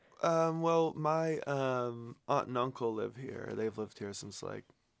Well, my aunt and uncle live here. They've lived here since like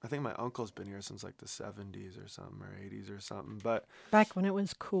I think my uncle's been here since like the 70s or something or 80s or something. But Back when it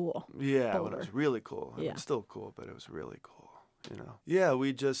was cool. yeah, when it Boulder. was really cool. I mean, Yeah. it's still cool, but it was really cool, you know. Yeah,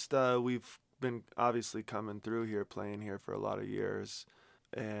 we just we've been obviously coming through here, playing here for a lot of years,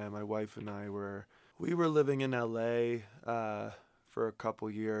 and my wife and we were living in LA for a couple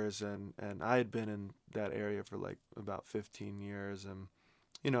years, and I had been in that area for like about 15 years, and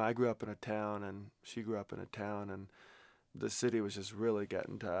you know, I grew up in a town, and she grew up in a town, and the city was just really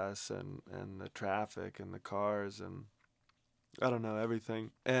getting to us, and the traffic and the cars and I don't know,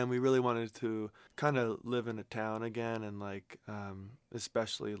 everything. And we really wanted to kind of live in a town again, and like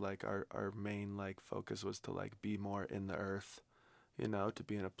especially like our main like focus was to like be more in the earth, you know, to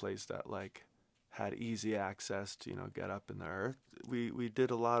be in a place that like had easy access to, you know, get up in the earth. We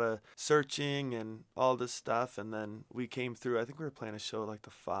did a lot of searching and all this stuff, and then we came through. I think we were playing a show like the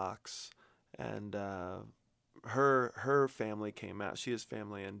Fox, and her family came out. She has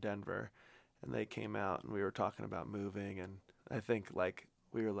family in Denver, and they came out, and we were talking about moving, and I think like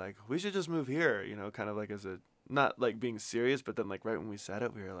we were like we should just move here, you know, kind of like as a not like being serious, but then like right when we said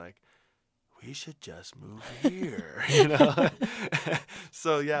it, we were like we should just move here, you know.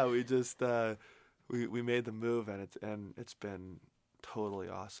 So yeah, we just we made the move, and it's been totally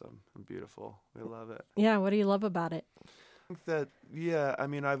awesome and beautiful. We love it. Yeah, what do you love about it? Think that yeah, I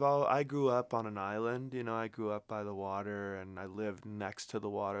mean I grew up on an island, you know. I grew up by the water, and I lived next to the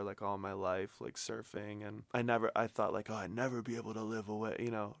water like all my life, like surfing, and I thought like, oh, I'd never be able to live away,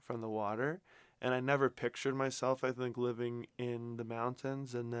 you know, from the water, and I never pictured myself, I think, living in the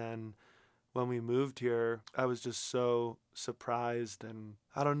mountains. And then when we moved here, I was just so surprised. And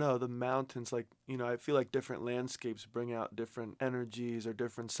I don't know, the mountains, like, you know, I feel like different landscapes bring out different energies or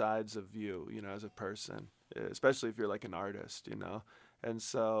different sides of you know, as a person, especially if you're like an artist, you know. And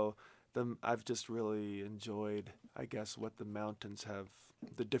so I've just really enjoyed, I guess, what the mountains have,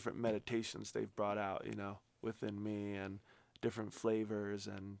 the different meditations they've brought out, you know, within me, and different flavors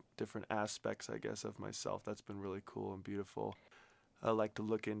and different aspects, I guess, of myself. That's been really cool and beautiful. I like to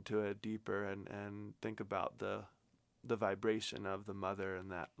look into it deeper, and think about the vibration of the mother in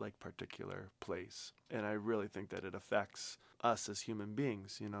that like particular place. And I really think that it affects us as human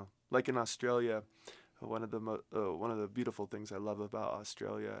beings, you know. Like in Australia, one of the beautiful things I love about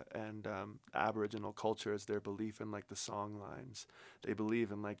Australia and Aboriginal culture is their belief in like the song lines. They believe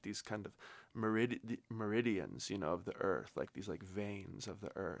in like these kind of meridians, you know, of the earth, like these like veins of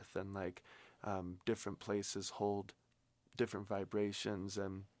the earth, and like different places hold different vibrations,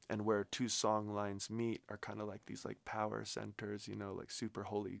 and where two song lines meet are kind of like these like power centers, you know, like super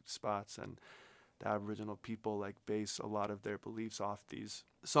holy spots. And the Aboriginal people like base a lot of their beliefs off these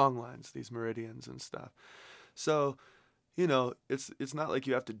song lines, these meridians and stuff. So, you know, it's not like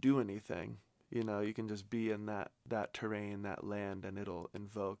you have to do anything. You know, you can just be in that terrain, that land, and it'll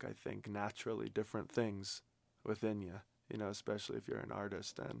invoke, I think, naturally different things within you, you know, especially if you're an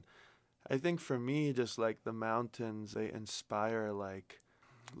artist. And I think for me, just like the mountains, they inspire like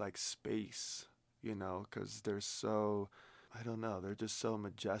space, you know, because they're so, I don't know, they're just so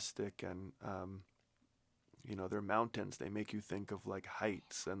majestic. And you know, they're mountains. They make you think of like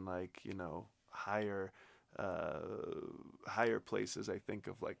heights and like, you know, higher places. I think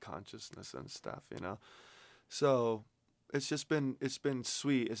of like consciousness and stuff, you know. So it's been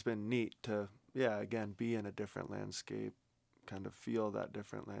sweet. It's been neat to, yeah, again, be in a different landscape, kind of feel that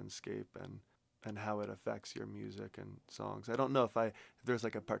different landscape, and how it affects your music and songs. I don't know if there's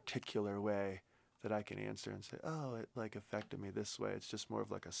like a particular way that I can answer and say, oh, it like affected me this way. It's just more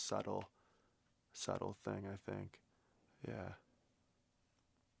of like a subtle thing, I think. Yeah.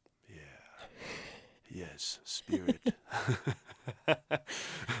 Yeah. Yes, spirit.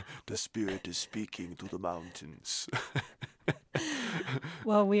 The spirit is speaking to the mountains.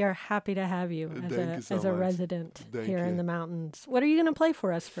 Well, we are happy to have you Thank you so as a much. resident Thank here in you. the mountains. What are you going to play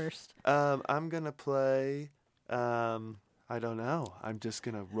for us first? I'm gonna play. I don't know. I'm just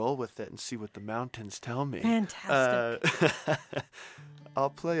gonna roll with it and see what the mountains tell me. Fantastic. I'll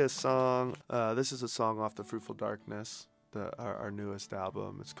play a song. This is a song off the Fruitful Darkness, our newest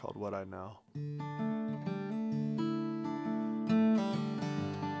album. It's called What I Know.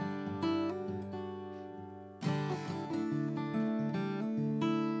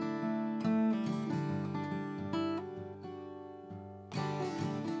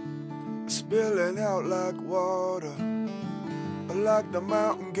 Spilling out like water, like the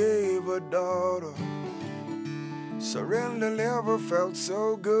mountain gave a daughter. Surrender never felt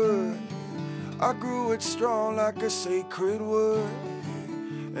so good. I grew it strong like a sacred wood,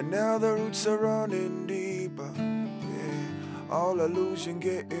 and now the roots are running deeper. Yeah. all illusion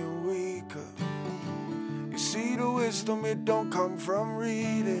getting weaker. You see the wisdom, it don't come from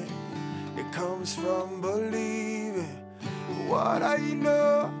reading, it comes from believing. What I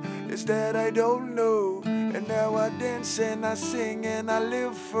know is that I don't know, and now I dance and I sing and I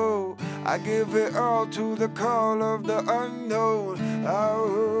live for. I give it all to the call of the unknown.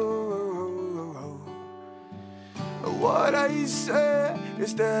 What I say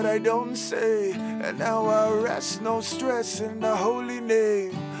is that I don't say, and now I rest, no stress in the holy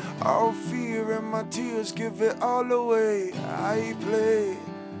name. All fear and my tears, give it all away. I play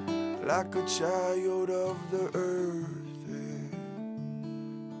like a child of the earth, yeah.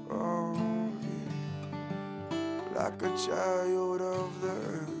 Oh, yeah. Like a child of the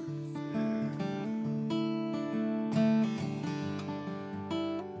earth.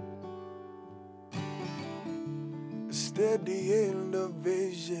 Steady in the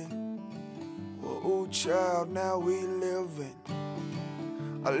vision. Oh, child, now we living.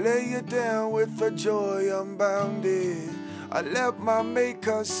 I lay you down with the joy unbounded. I let my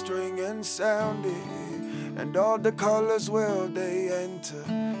maker string and sound it, and all the colors, well, they enter.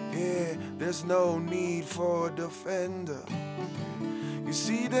 Yeah, there's no need for a defender. You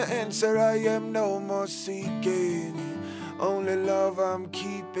see the answer, I am no more seeking, only love I'm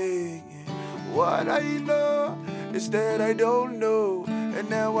keeping. What I know is that I don't know, and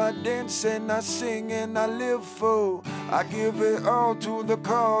now I dance and I sing and I live for. I give it all to the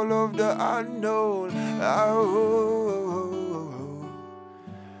call of the unknown.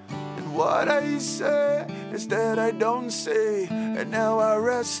 And what I say is that I don't say, and now I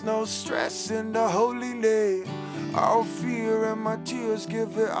rest, no stress in the holy name. All fear and my tears,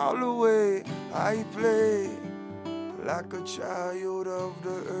 give it all away. I play like a child of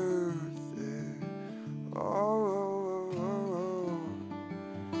the earth, yeah. Oh,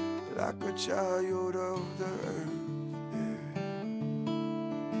 like a child of the earth, yeah.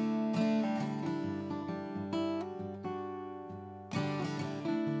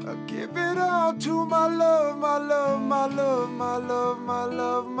 I give it all to my love, my love, my love, my love, my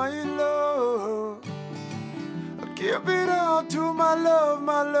love, my love. Give it all to my love,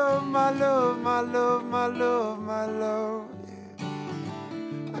 my love, my love, my love, my love, my love,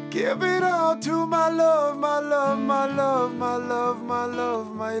 yeah. I give it all to my love, my love, my love, my love, my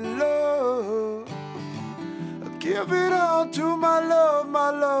love, my love. I give it all to my love, my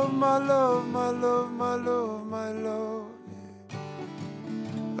love, my love, my love, my love, my love, yeah.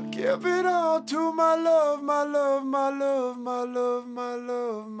 I give it all to my love, my love, my love, my love, my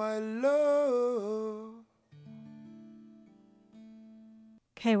love, my love.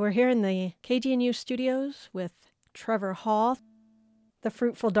 Okay, we're here in the KGNU studios with Trevor Hall. The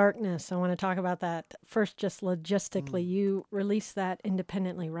Fruitful Darkness, I want to talk about that. First, just logistically, you released that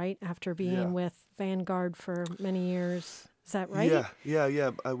independently, right? After being with Vanguard for many years. Is that right?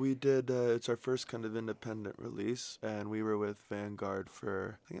 Yeah. We did, it's our first kind of independent release, and we were with Vanguard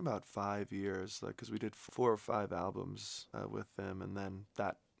for, I think, about 5 years, because we did 4 or 5 albums with them, and then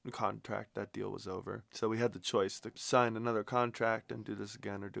that deal was over. So we had the choice to sign another contract and do this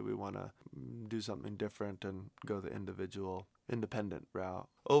again, or do we want to do something different and go the independent route.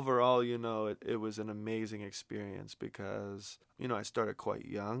 Overall, it was an amazing experience because, I started quite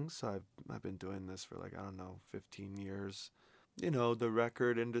young, so I've been doing this for 15 years. The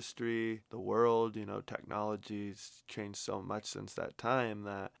record industry, the world, technology's changed so much since that time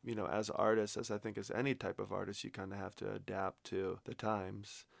that, as artists, as I think as any type of artist, you kind of have to adapt to the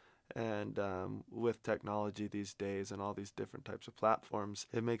times. And with technology these days and all these different types of platforms,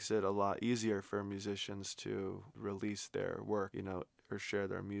 it makes it a lot easier for musicians to release their work, or share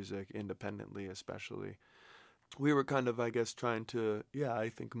their music independently, especially. We were kind of, I guess, trying to, I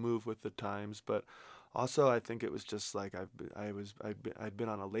think, move with the times, but also I think it was just like I'd been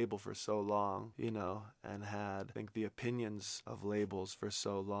on a label for so long, and had, I think, the opinions of labels for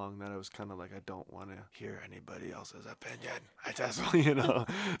so long that I was kind of like, I don't want to hear anybody else's opinion. I just,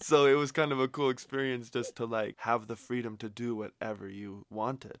 so it was kind of a cool experience just to have the freedom to do whatever you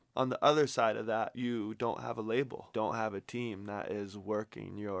wanted. On the other side of that, you don't have a label, don't have a team that is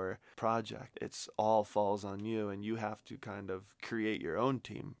working your project. It's all falls on you, and you have to kind of create your own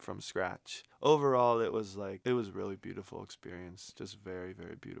team from scratch. Overall, it was a really beautiful experience, just very,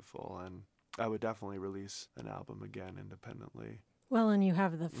 very beautiful, and I would definitely release an album again independently. Well, and you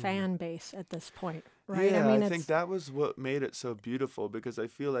have the fan base at this point, right? Yeah, I think that was what made it so beautiful, because I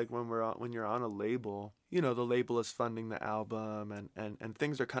feel like when you're on a label, the label is funding the album, and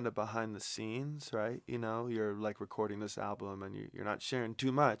things are kind of behind the scenes, right? You're recording this album, and you're not sharing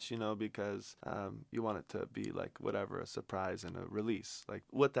too much, because you want it to be a surprise and a release.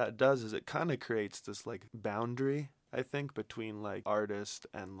 What that does is it kind of creates this boundary I think, between like artist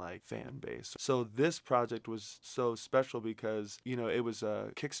and like fan base. So this project was so special because, it was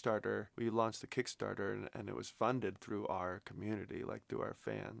a Kickstarter. We launched a Kickstarter, and it was funded through our community, like through our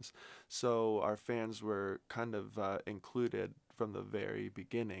fans. So our fans were kind of included from the very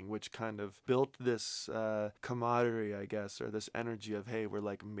beginning, which kind of built this camaraderie, I guess, or this energy of, hey, we're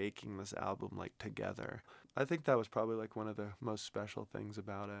like making this album like together. I think that was probably like one of the most special things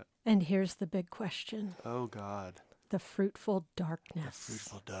about it. And here's the big question. Oh, God. The fruitful darkness. The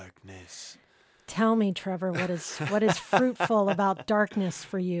fruitful darkness. Tell me, Trevor, what is fruitful about darkness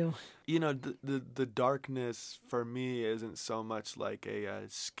for you? The darkness for me isn't so much like a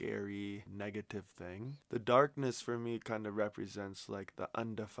scary negative thing. The darkness for me kind of represents like the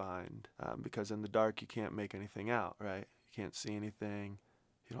undefined, because in the dark you can't make anything out, right? You can't see anything.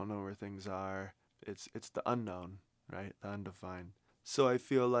 You don't know where things are. It's the unknown, right? The undefined. So I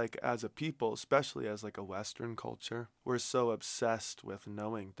feel like as a people, especially as like a Western culture, we're so obsessed with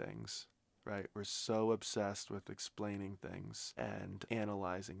knowing things, right? We're so obsessed with explaining things and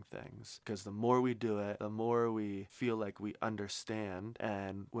analyzing things, because the more we do it, the more we feel like we understand.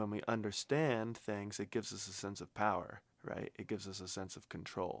 And when we understand things, it gives us a sense of power, right? It gives us a sense of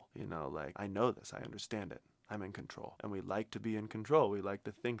control. Like, I know this, I understand it. I'm in control. And we like to be in control. We like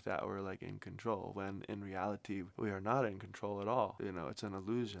to think that we're like in control, when in reality we are not in control at all. It's an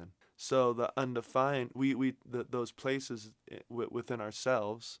illusion. So the undefined, those places within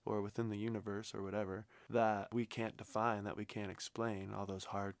ourselves or within the universe or whatever that we can't define, that we can't explain, all those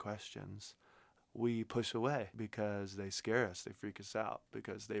hard questions, we push away because they scare us, they freak us out,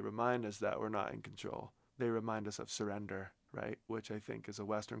 because they remind us that we're not in control. They remind us of surrender, right? Which I think as a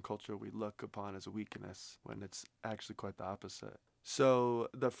Western culture we look upon as a weakness, when it's actually quite the opposite. So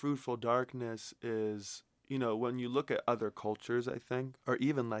the fruitful darkness is, when you look at other cultures, I think, or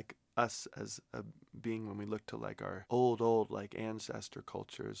even like us as a being, when we look to like our old like ancestor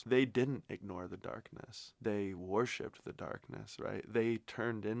cultures, they didn't ignore the darkness. They worshipped the darkness, right? They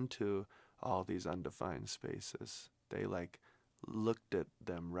turned into all these undefined spaces. They like looked at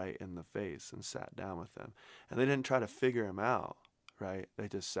them right in the face and sat down with them, and they didn't try to figure them out, right? They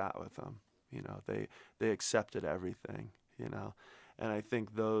just sat with them. They accepted everything, and I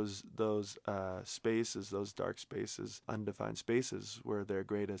think those spaces, those dark spaces, undefined spaces, were their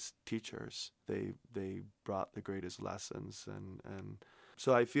greatest teachers. They brought the greatest lessons, and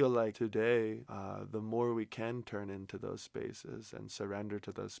so I feel like today, the more we can turn into those spaces and surrender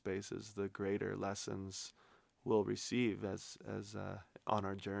to those spaces, the greater lessons we'll receive as on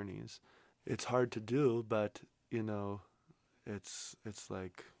our journeys. It's hard to do, but it's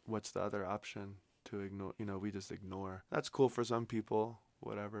like, what's the other option? To ignore, we just ignore. That's cool for some people,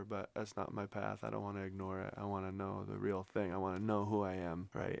 whatever, but that's not my path. I don't want to ignore it. I want to know the real thing. I want to know who I am,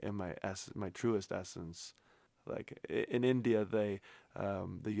 right? In my truest essence. Like in India, the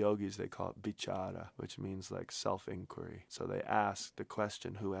yogis, they call it vichara, which means like self-inquiry. So they ask the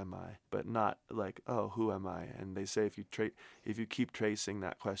question, who am I? But not like, oh, who am I? And they say if you keep tracing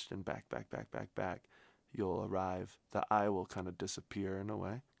that question back, you'll arrive. The I will kind of disappear in a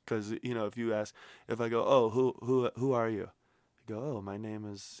way. Because, if I go, oh, who are you? You go, oh, my name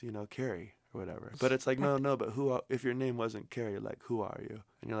is, Carrie or whatever. But it's like, no, but if your name wasn't Carrie, like, who are you?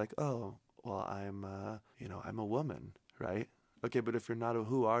 And you're like, oh, well, I'm a woman, right? Okay, but if you're not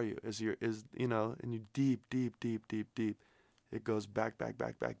who are you? And you deep, it goes back,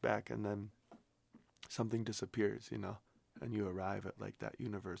 and then something disappears, and you arrive at like that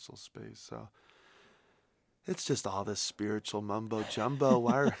universal space. So it's just all this spiritual mumbo jumbo.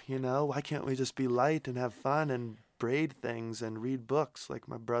 Why can't we just be light and have fun and braid things and read books like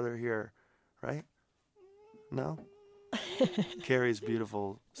my brother here, right? No? Carrie's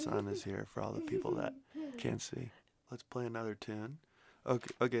beautiful son is here for all the people that can't see. Let's play another tune.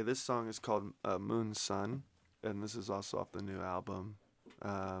 Okay, this song is called Moon Sun, and this is also off the new album.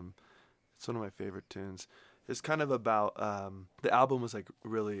 It's one of my favorite tunes. It's kind of about, the album was like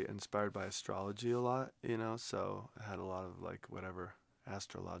really inspired by astrology a lot, so it had a lot of like whatever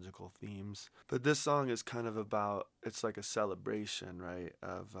astrological themes. But this song is kind of about, it's like a celebration, right,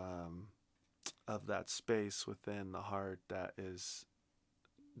 of that space within the heart that is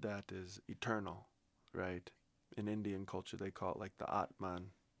eternal, right? In Indian culture, they call it like the Atman,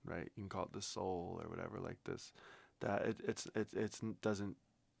 right? You can call it the soul or whatever, like this. That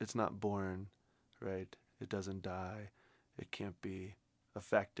it's not born, right? It doesn't die. It can't be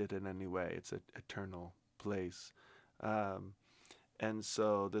affected in any way. It's an eternal place. And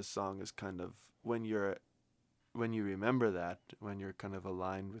so this song is kind of, when you remember that, when you're kind of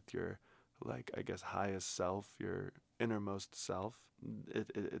aligned with your, like, I guess, highest self, your innermost self,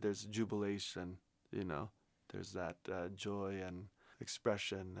 there's jubilation, There's that joy and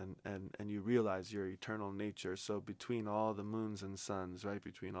expression, and you realize your eternal nature. So between all the moons and suns, right,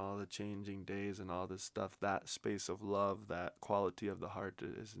 between all the changing days and all this stuff, that space of love, that quality of the heart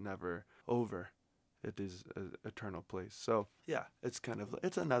is never over. It is an eternal place. So yeah, it's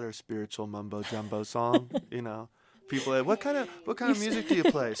another spiritual mumbo jumbo song. People are, what kind of music do you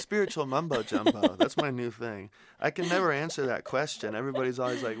play? Spiritual mumbo jumbo. That's my new thing. I can never answer that question. Everybody's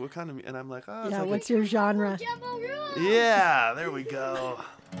always like, what kind of, and I'm like, oh, it's yeah, like what's your genre? Yeah, there we go.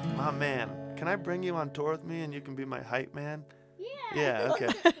 My man, can I bring you on tour with me and you can be my hype man? Yeah, okay.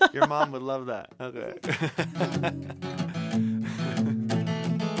 Your mom would love that. Okay.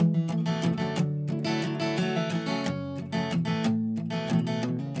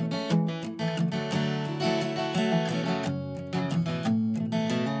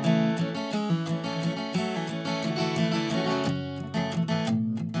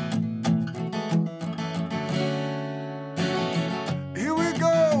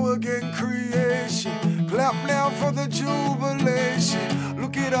 Clap now for the jubilation.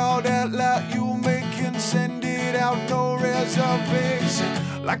 Look at all that light you making. Send it out, no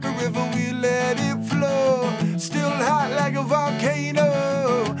reservation. Like a river we let it flow. Still hot like a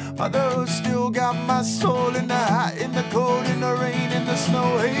volcano. Mother still got my soul in the hot, in the cold, in the rain, in the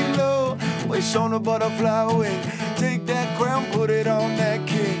snow. Halo, wish on a butterfly wing. Take that crown, put it on that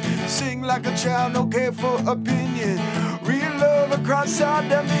king. Sing like a child, no care for opinion. Real love across our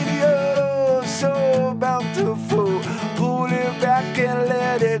dominion. So bountiful, pull it back and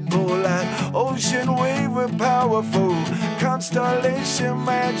let it go. Like ocean wave with powerful, constellation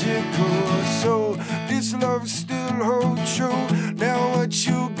magical. So this love still holds true. Now what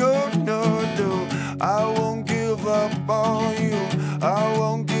you gonna do? I won't give up on you. I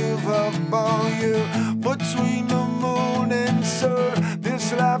won't give up on you. Between the moon and sun,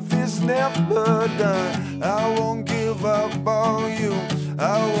 this life is never done. I won't give up on you.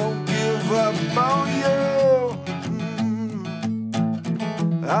 I won't give up on you.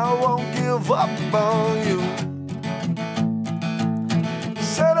 I won't give up on you.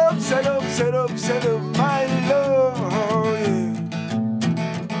 Set up, set up, set up, set up my love, oh yeah.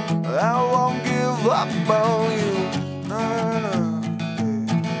 I won't give up on you. No, no.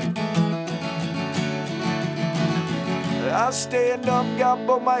 I stand up, got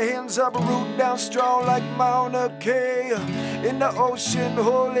both my hands up, root down strong like Mauna Kea. In the ocean,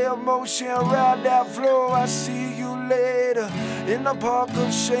 holy emotion, ride that flow. I see you later. In the park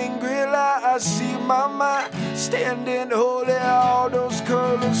of Shangri-La, I see my mind standing holy. All those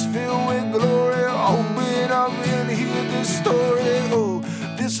colors filled with glory. Open up and hear the story. Oh,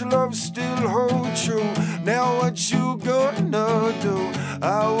 this love still holds true. Now what you gonna do?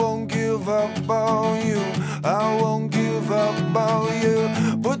 I won't give up on you. I won't give up on you.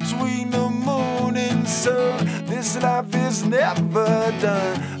 Between the moon and sun, this life is never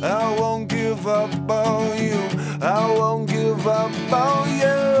done. I won't give up on you. I won't give up on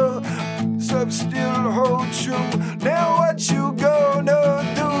you. Love still holds true. Now what you gonna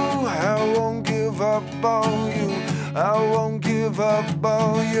do? I won't give up on you. I won't give up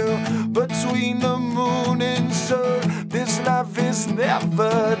on you. Between the moon and sun, this life is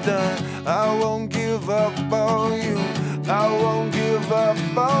never done. I won't give up on you. I won't give up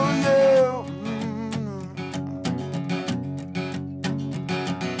on you.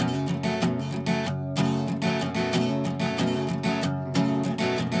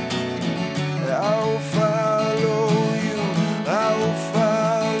 I'll follow you. I will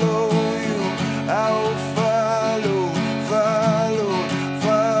follow you. I will follow you. I will follow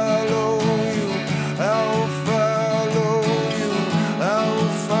you. I will follow you. I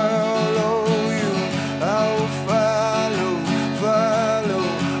will follow you.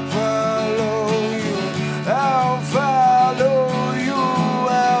 I'll follow you. I'll follow you. I'll follow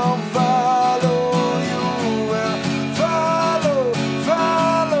you.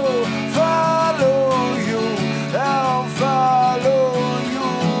 I'll follow you. I'll follow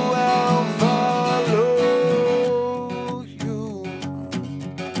you.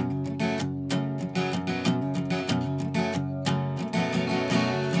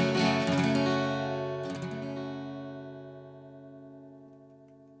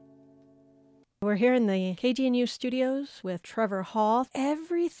 We're here in the KGNU studios with Trevor Hall.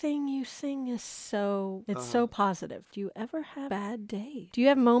 Everything you sing is so positive. Do you ever have bad days? Do you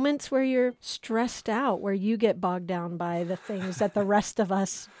have moments where you're stressed out, where you get bogged down by the things that the rest of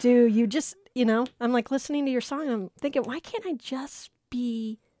us do? You just, I'm like listening to your song, I'm thinking, why can't I just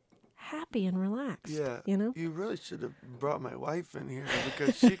be happy and relaxed? Yeah, you really should have brought my wife in here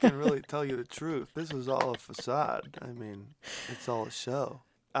because she can really tell you the truth. This was all a facade. I mean, it's all a show.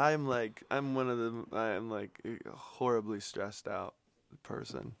 I'm like a horribly stressed out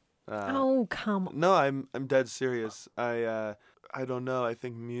person. Oh, come on. No, I'm dead serious. I don't know. I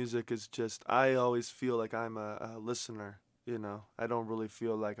think music is just. I always feel like I'm a listener. You know, I don't really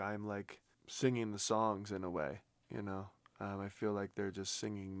feel like I'm like singing the songs in a way. You know, I feel like they're just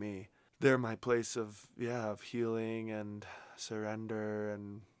singing me. They're my place of healing and surrender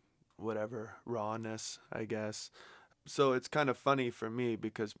and whatever rawness, I guess. So it's kind of funny for me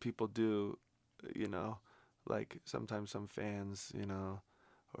because people do, you know, like sometimes some fans, you know,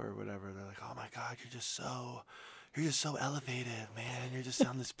 or whatever, they're like, "Oh my God, you're just so elevated, man. You're just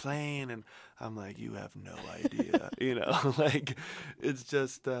on this plane," and I'm like, "You have no idea," you know, like it's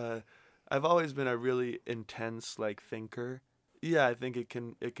just. I've always been a really intense like thinker. Yeah, I think it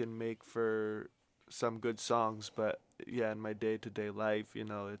can make for some good songs, but yeah, in my day to day life, you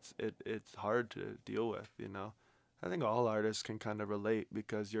know, it's hard to deal with, you know. I think all artists can kind of relate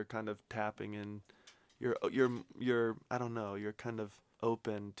because you're kind of tapping in, you're I don't know, you're kind of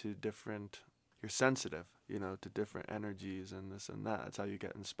open to different, you're sensitive, you know, to different energies and this and that. That's how you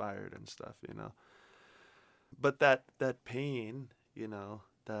get inspired and stuff, you know. But that pain, you know,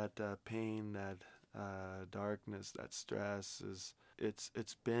 that pain, that darkness, that stress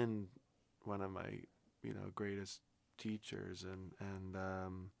it's been one of my, you know, greatest teachers and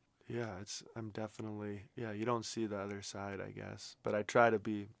yeah, I'm definitely, yeah, you don't see the other side, I guess, but I try to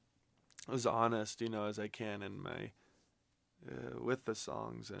be as honest, you know, as I can in my with the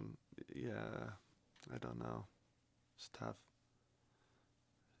songs and yeah, I don't know, it's tough.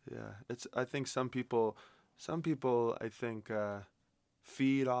 Yeah, it's I think some people I think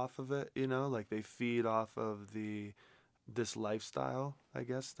feed off of it, you know, like they feed off of this lifestyle, I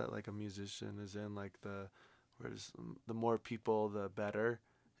guess, that like a musician is in, like whereas the more people the better,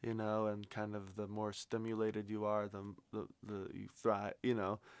 you know, and kind of the more stimulated you are, the you thrive, you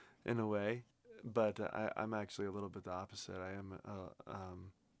know, in a way. But I'm actually a little bit the opposite. I am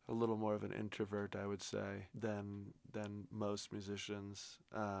a little more of an introvert, I would say, than most musicians,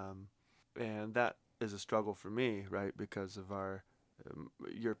 and that is a struggle for me, right? Because of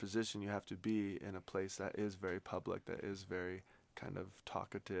your position, you have to be in a place that is very public, that is very kind of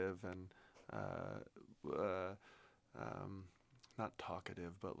talkative and not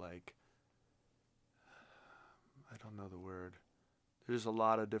talkative, but like I don't know the word. There's a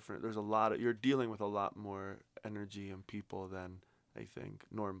lot of you're dealing with a lot more energy and people than I think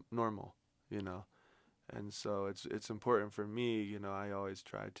normal, you know. And so it's important for me, you know. I always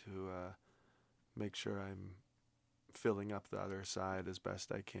try to make sure I'm filling up the other side as best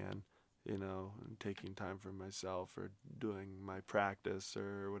I can, you know, and taking time for myself or doing my practice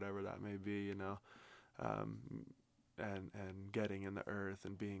or whatever that may be, you know, um, and getting in the earth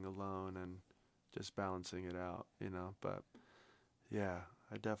and being alone and just balancing it out, you know. But yeah,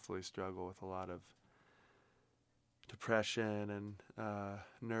 I definitely struggle with a lot of depression and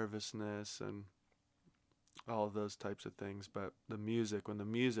nervousness and all of those types of things. But when the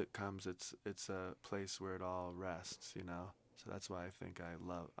music comes, it's a place where it all rests, you know. So that's why I think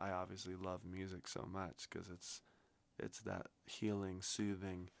I obviously love music so much, because it's that healing,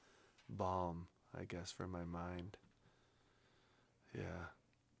 soothing balm, I guess, for my mind. Yeah.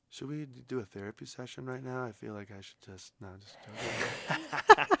 Should we do a therapy session right now? I feel like I should just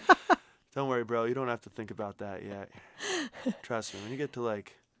joking. Don't worry, bro. You don't have to think about that yet. Trust me. When you get to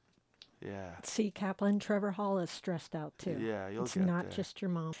like, yeah. See, Kaplan, Trevor Hall is stressed out too. Yeah, you'll it's get not there. just your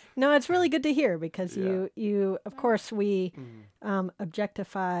mom. No, it's really good to hear because Yeah. you of course we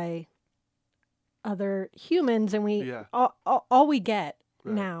objectify other humans, and we Yeah. all we get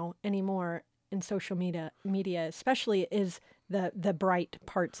Right. now anymore in social media especially is the bright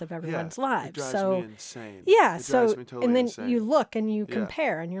parts of everyone's lives. It drives so me insane. yeah, It so drives me totally and then insane. you look and you Yeah.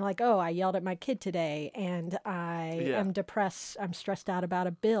 compare and you're like, oh, I yelled at my kid today and I Yeah. am depressed, I'm stressed out about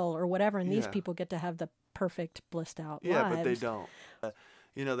a bill or whatever, and these Yeah. people get to have the perfect blissed out Yeah, lives. but they don't.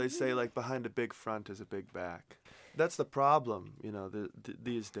 You know, they say like behind a big front is a big back. That's the problem, you know,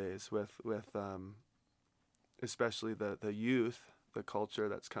 these days with especially the youth, the culture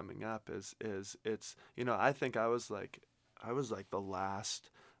that's coming up is it's, you know, I think I was like the last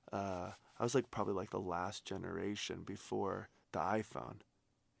I was like probably like the last generation before the iPhone.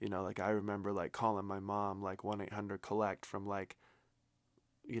 You know, like I remember like calling my mom like 1-800-collect from like,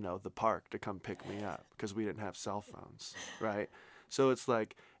 you know, the park to come pick me up because we didn't have cell phones, right? So it's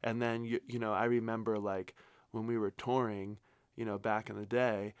like, and then you know, I remember like when we were touring, you know, back in the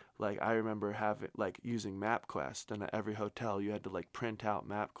day, like I remember having like using MapQuest, and at every hotel you had to like print out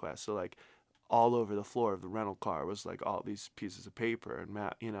MapQuest. So like all over the floor of the rental car was like all these pieces of paper and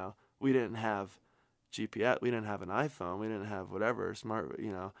map. You know, we didn't have GPS. We didn't have an iPhone. We didn't have whatever smart,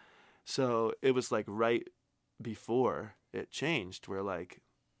 So it was like right before it changed, where like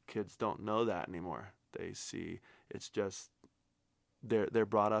kids don't know that anymore. They see it's just they're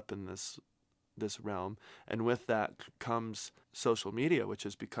brought up in this realm, and with that comes social media, which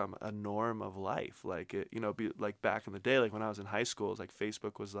has become a norm of life. Like it, be like back in the day, like when I was in high school, it was like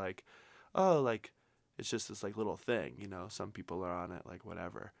Facebook was like, oh, like it's just this like little thing, some people are on it, like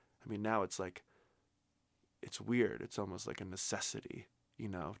whatever. I mean, now it's like, it's weird. It's almost like a necessity,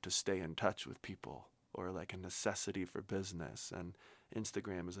 to stay in touch with people, or like a necessity for business, and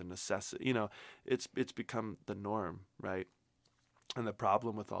Instagram is a necessity. It's become the norm, right? And the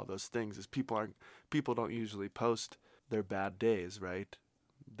problem with all those things is people don't usually post their bad days, right?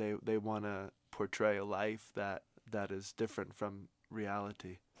 They want to portray a life that is different from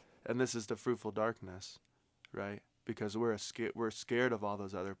reality. And this is the fruitful darkness, right? Because we're scared of all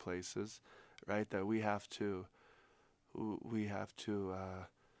those other places, right? That we have to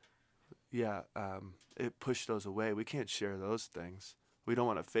push those away. We can't share those things. We don't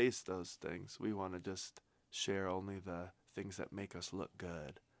want to face those things. We want to just share only the things that make us look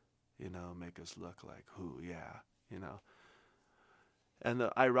good, make us look like, And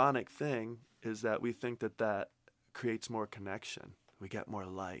the ironic thing is that we think that creates more connection. We get more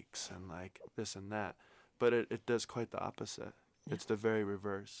likes and like this and that. But it does quite the opposite. Yeah. It's the very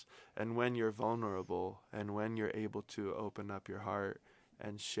reverse. And when you're vulnerable and when you're able to open up your heart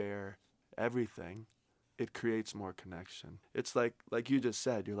and share everything, it creates more connection. It's like you just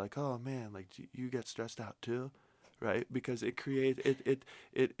said, you're like, oh man, like you get stressed out too, right? Because it creates it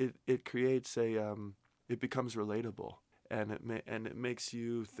becomes relatable. And it makes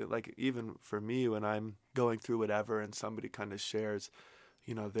you like, even for me, when I'm going through whatever and somebody kind of shares,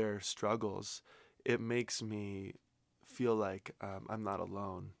 their struggles, it makes me feel like I'm not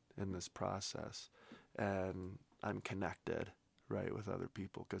alone in this process, and I'm connected, right, with other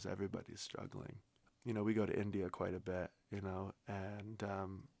people, because everybody's struggling. We go to India quite a bit, and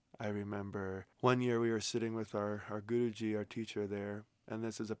I remember one year we were sitting with our Guruji, our teacher there, and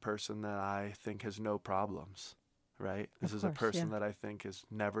this is a person that I think has no problems. Right? This is a person that I think is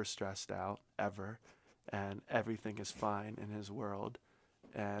never stressed out, ever, and everything is fine in his world,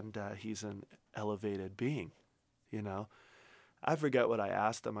 and he's an elevated being, I forget what I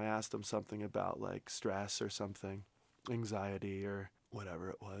asked him. I asked him something about like stress or something, anxiety or whatever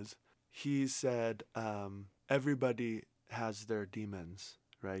it was. He said, everybody has their demons,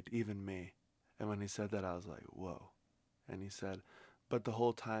 right? Even me. And when he said that, I was like, whoa. And he said, but the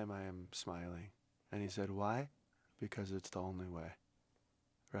whole time I am smiling. And he said, why? Because it's the only way,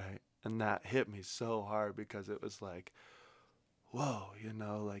 right? And that hit me so hard, because it was like, whoa,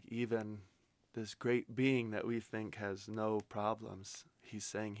 like even this great being that we think has no problems, he's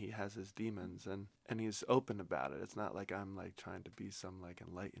saying he has his demons, and he's open about it. It's not like I'm like trying to be some like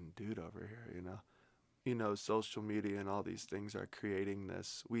enlightened dude over here, social media and all these things are creating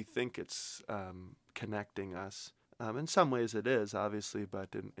this. We think it's connecting us. In some ways it is, obviously,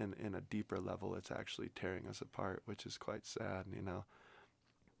 but in a deeper level, it's actually tearing us apart, which is quite sad,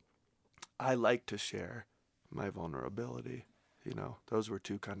 I like to share my vulnerability, Those were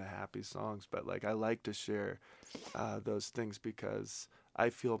two kind of happy songs, but like I like to share those things because I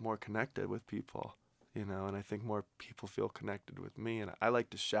feel more connected with people, and I think more people feel connected with me, and I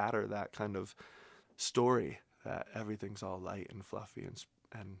like to shatter that kind of story that everything's all light and fluffy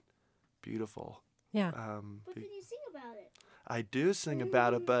and beautiful. Yeah. But can you sing about it? I do sing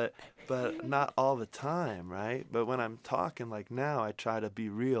about it, but not all the time, right? But when I'm talking like now, I try to be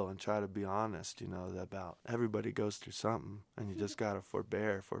real and try to be honest, about everybody goes through something, and you just gotta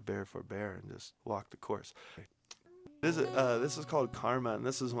forbear, and just walk the course. This is called Karma, and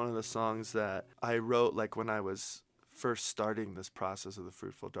this is one of the songs that I wrote like when I was first starting this process of the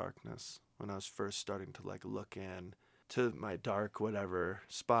fruitful darkness, when I was first starting to like look in to my dark whatever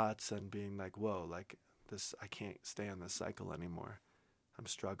spots and being like, whoa, like this, I can't stay on this cycle anymore. I'm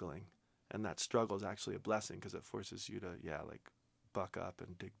struggling. And that struggle is actually a blessing, because it forces you to, like buck up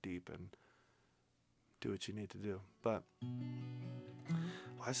and dig deep and do what you need to do. But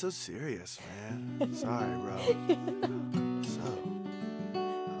why so serious, man? Sorry, bro.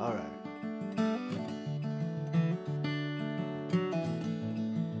 All right.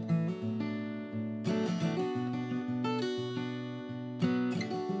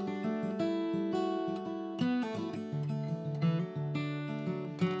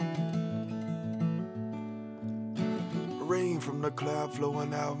 Rain from the cloud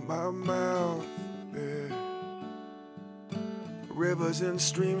flowing out my mouth, yeah. Rivers and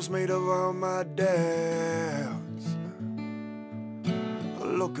streams made of all my doubts.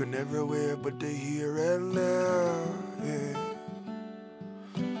 looking everywhere but the here and there, yeah.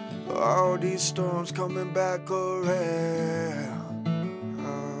 All these storms coming back around,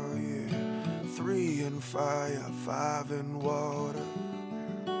 oh yeah. 3 in fire, 5 in water.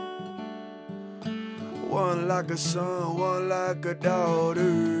 One like a son, one like a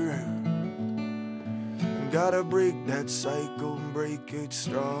daughter. Gotta break that cycle and break it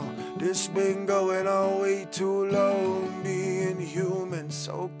strong. This been going on way too long. Being human,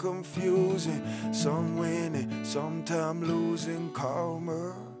 so confusing. Some winning, sometime losing.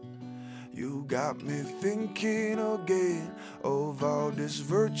 Karma, you got me thinking again of all this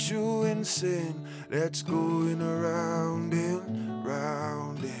virtue and sin that's going around and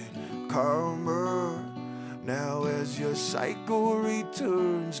round and karma. Now as your cycle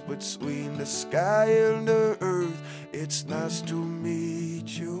returns between the sky and the earth, it's nice to meet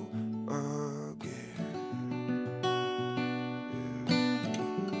you again.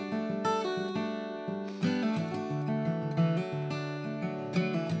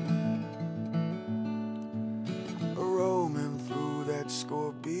 Roaming through that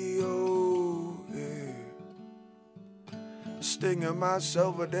Scorpio, yeah. Stinging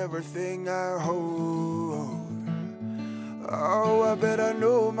myself with everything I hold. Oh, I better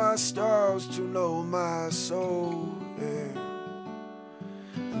know my stars to know my soul, yeah.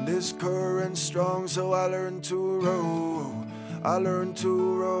 And this current strong, so I learn to row. I learn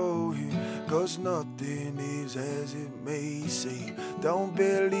to row, yeah. 'Cause nothing is as it may seem. Don't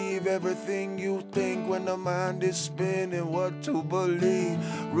believe everything you think when the mind is spinning. What to believe?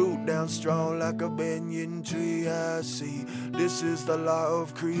 Root down strong like a banyan tree, I see. This is the law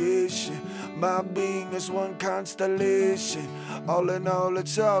of creation. My being is one constellation. All in all,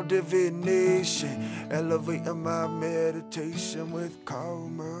 it's all divination. Elevating my meditation with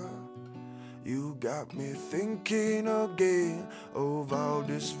karma. You got me thinking again of all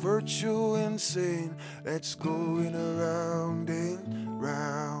this virtue and sin that's going around and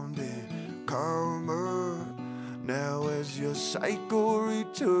round and karma. Now as your cycle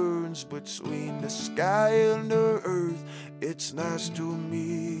returns between the sky and the earth, it's nice to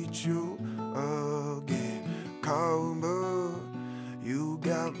meet you again. Karma, you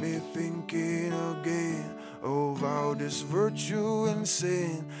got me thinking again of all this virtue and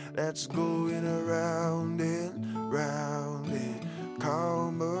sin that's going around and round and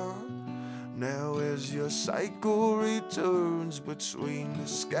karma. Now as your cycle returns between the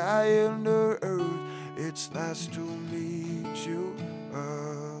sky and the earth, it's nice to meet you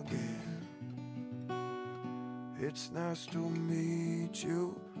again. It's nice to meet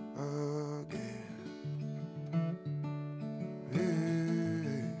you again. Yeah.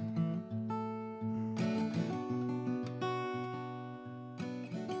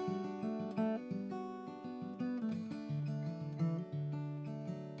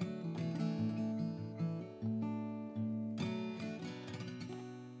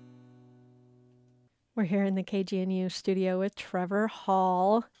 We're here in the KGNU studio with Trevor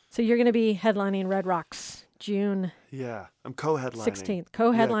Hall. So you're going to be headlining Red Rocks June Yeah, I'm co-headlining. 16th.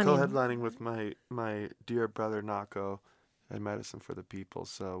 Co-headlining. Yeah, co-headlining with my dear brother Nako at Medicine for the People.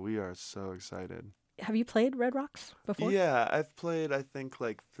 So we are so excited. Have you played Red Rocks before? Yeah, I've played, I think,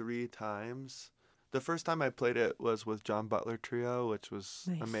 like 3 times. The first time I played it was with John Butler Trio, which was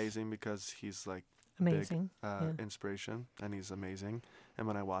Nice. amazing because he's like Amazing. big inspiration, and he's amazing. And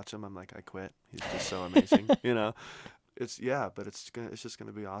when I watch him, I'm like, I quit. He's just so amazing, you know. It's but it's just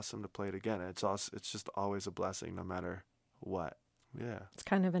gonna be awesome to play it again. It's just always a blessing, no matter what. Yeah. It's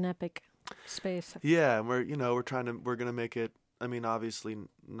kind of an epic space. Yeah, and we're gonna make it. I mean, obviously,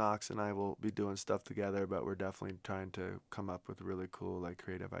 Knox and I will be doing stuff together, but we're definitely trying to come up with really cool, like,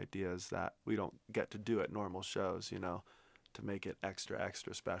 creative ideas that we don't get to do at normal shows, to make it extra,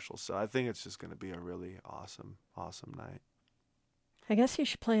 extra special. So I think it's just going to be a really awesome, awesome night. I guess you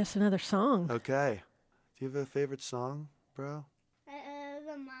should play us another song. Okay. Do you have a favorite song, bro?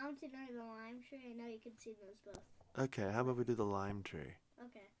 The mountain or the lime tree. I know you can see those both. Okay, how about we do the lime tree?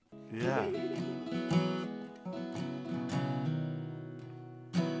 Okay. Yeah.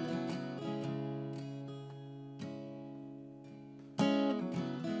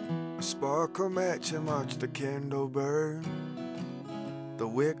 Spark a match and watch the candle burn. The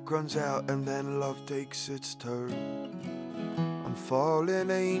wick runs out and then love takes its turn. On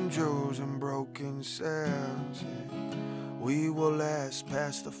fallen angels and broken sounds, we will last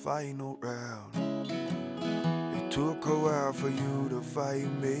past the final round. It took a while for you to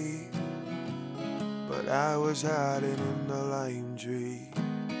find me, but I was hiding in the lime tree.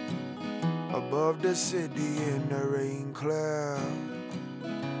 Above the city in the rain cloud,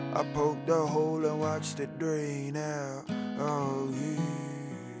 I poked a hole and watched it drain out. Oh yeah.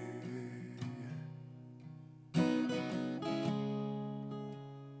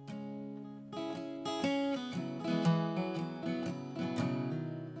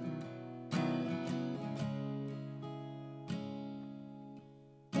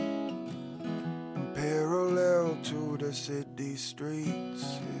 the city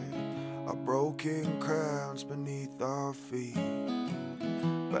streets, yeah, are broken crowns beneath our feet.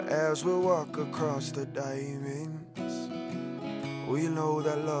 But as we walk across the diamonds, we know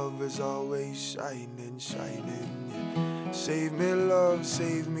that love is always shining, shining, yeah. Save me, love,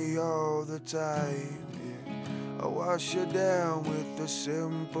 save me all the time, yeah. I wash you down with a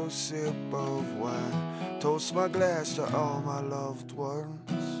simple sip of wine. Toast my glass to all my loved ones,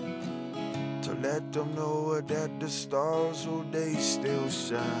 to let them know that the stars, oh, they still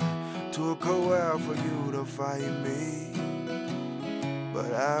shine. Took a while for you to find me,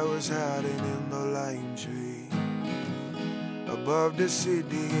 but I was hiding in the lime tree above the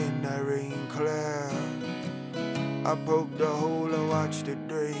city in that rain cloud. I poked a hole and watched it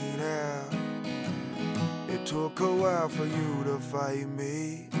drain out. It took a while for you to find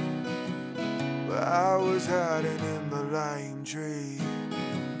me, but I was hiding in the lime tree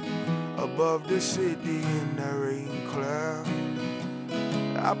above the city in that rain cloud.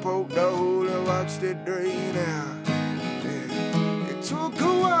 I poked a hole and watched it drain out. Yeah. It took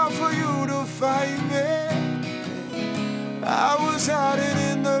a while for you to find me. I was hiding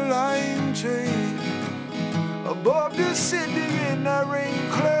in the lime tree above the city in that rain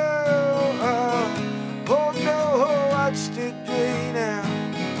cloud. Poked a hole, watched it drain out.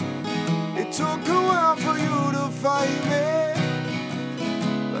 It took a while for you to find me.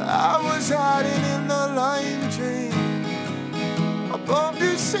 I was hiding in the lime tree above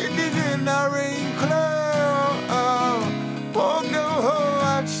the city in the rain cloud. Poked the hole,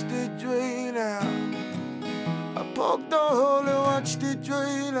 watched it drain out. I poked the hole and watched it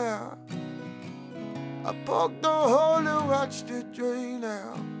drain out. I poked the hole and watched it drain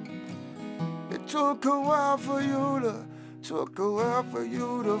out. It took a while for you to, took a while for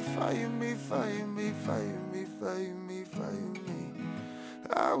you to find me, find me, find me, find me, find me.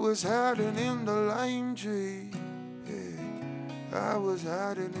 I was hiding in the lime tree, yeah. I was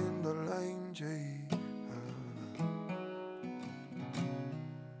hiding in the lime tree.